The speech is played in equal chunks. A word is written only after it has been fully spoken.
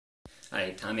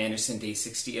Hi, Tom Anderson, day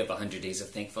 60 of 100 Days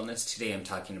of Thankfulness. Today I'm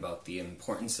talking about the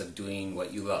importance of doing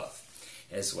what you love,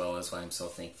 as well as why I'm so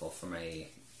thankful for my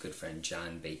good friend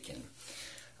John Bacon.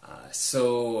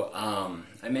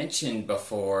 I mentioned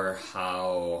before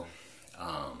how,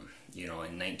 in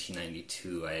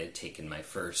 1992 I had taken my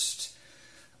first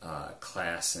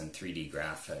class in 3D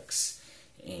graphics.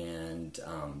 And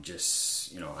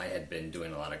I had been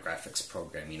doing a lot of graphics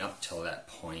programming up till that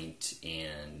point,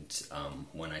 and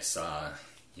when I saw,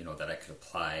 that I could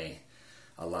apply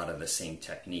a lot of the same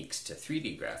techniques to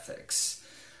 3D graphics,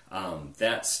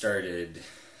 that started,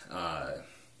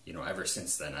 ever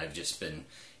since then. I've just been,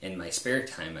 in my spare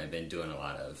time, I've been doing a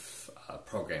lot of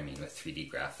programming with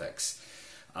 3D graphics.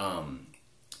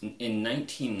 In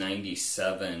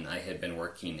 1997, I had been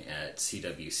working at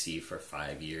CWC for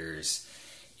 5 years.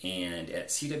 And at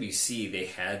CWC, they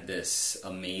had this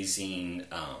amazing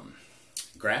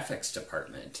graphics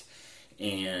department.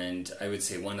 And I would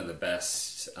say one of the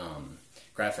best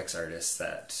graphics artists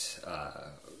that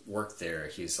worked there,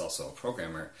 he's also a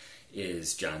programmer,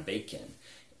 is John Bacon.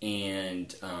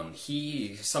 And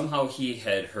he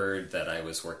had heard that I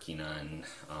was working on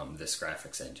this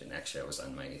graphics engine. Actually, I was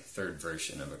on my third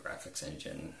version of a graphics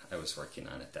engine I was working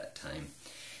on at that time.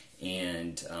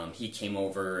 And he came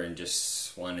over and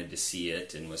just wanted to see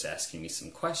it and was asking me some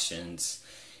questions.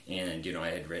 And, I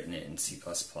had written it in C++,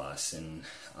 and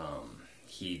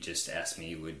he just asked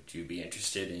me, would you be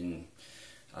interested in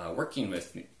working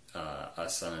with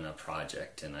us on a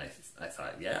project? And I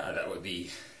thought, yeah, that would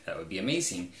be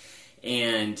amazing.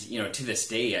 And, to this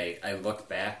day, I look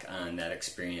back on that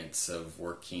experience of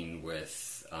working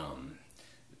with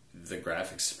the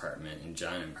graphics department, and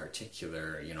John in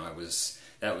particular.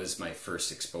 That was my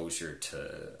first exposure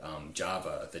to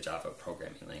Java, the Java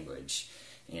programming language.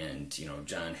 And,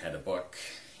 John had a book,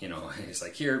 he's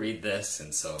like, here, read this.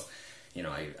 And so,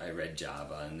 I read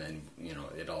Java, and then,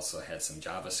 it also had some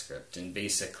JavaScript. And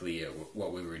basically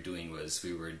what we were doing was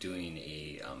writing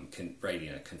a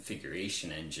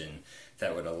configuration engine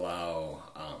that would allow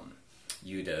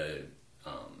you to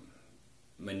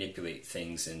manipulate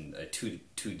things in a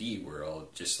 2D world,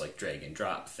 just like drag and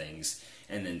drop things,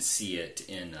 and then see it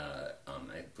in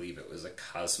I believe it was a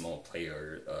Cosmoplay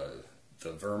or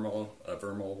the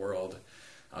Vermal world,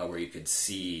 where you could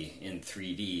see in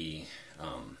 3D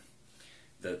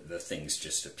the things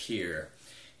just appear.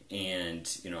 And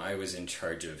I was in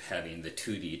charge of having the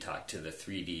 2D talk to the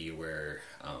 3D, where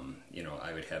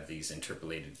I would have these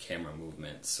interpolated camera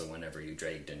movements, so whenever you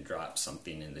dragged and dropped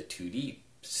something in the 2D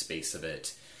space of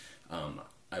it,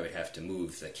 I would have to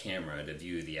move the camera to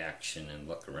view the action and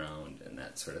look around and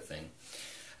that sort of thing.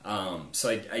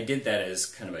 So I did that as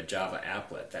kind of a Java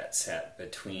applet that sat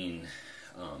between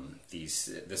these.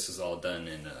 This was all done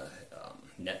in a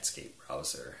Netscape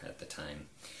browser at the time.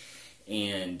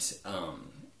 And I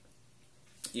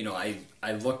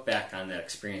look back on that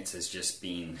experience as just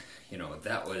being,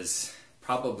 that was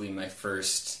probably my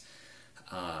first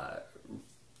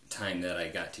time that I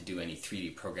got to do any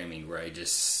 3D programming where I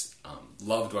just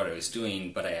loved what I was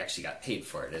doing, but I actually got paid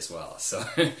for it as well. So,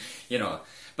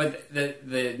 but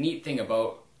the neat thing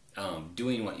about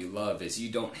doing what you love is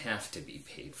you don't have to be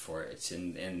paid for it.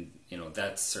 And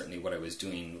that's certainly what I was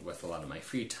doing with a lot of my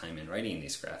free time in writing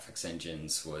these graphics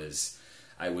engines. Was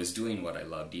I was doing what I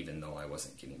loved even though I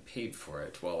wasn't getting paid for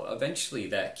it. Well, eventually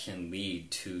that can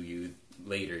lead to you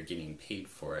later getting paid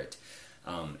for it.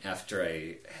 After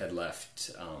I had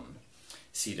left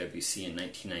CWC in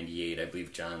 1998, I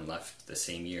believe John left the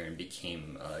same year and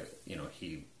became,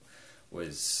 he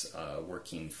was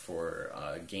working for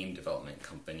a game development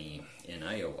company in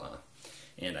Iowa.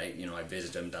 And I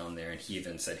visited him down there, and he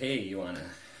even said, hey, you want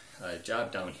a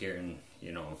job down here? And,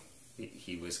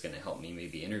 he was going to help me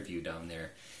maybe interview down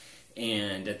there.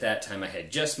 And at that time I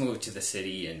had just moved to the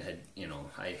city and had,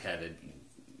 I had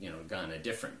gone a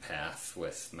different path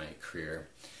with my career.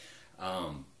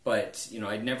 But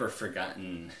I'd never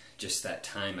forgotten just that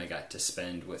time I got to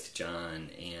spend with John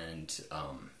and,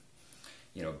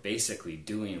 basically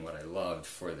doing what I loved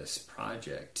for this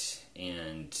project.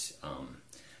 And,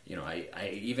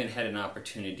 I even had an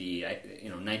opportunity,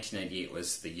 1998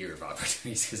 was the year of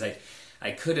opportunities, because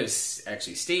I could have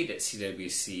actually stayed at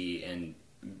CWC and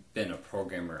been a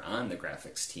programmer on the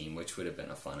graphics team, which would have been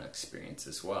a fun experience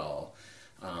as well.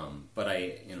 But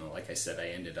like I said, I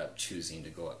ended up choosing to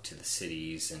go up to the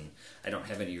cities, and I don't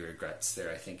have any regrets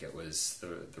there. I think it was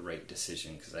the right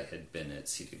decision, because I had been at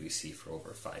CWC for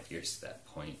over 5 years at that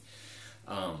point.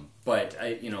 But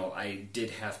I did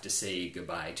have to say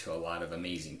goodbye to a lot of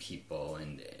amazing people,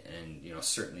 and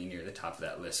certainly near the top of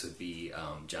that list would be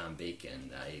John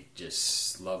Bacon. I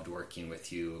just loved working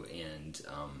with you, and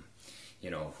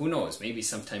who knows, maybe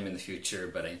sometime in the future,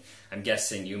 but I'm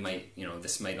guessing you might,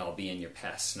 this might all be in your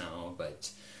past now, but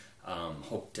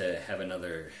hope to have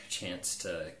another chance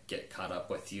to get caught up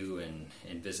with you and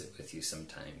visit with you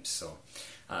sometime. So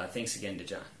thanks again to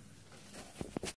John.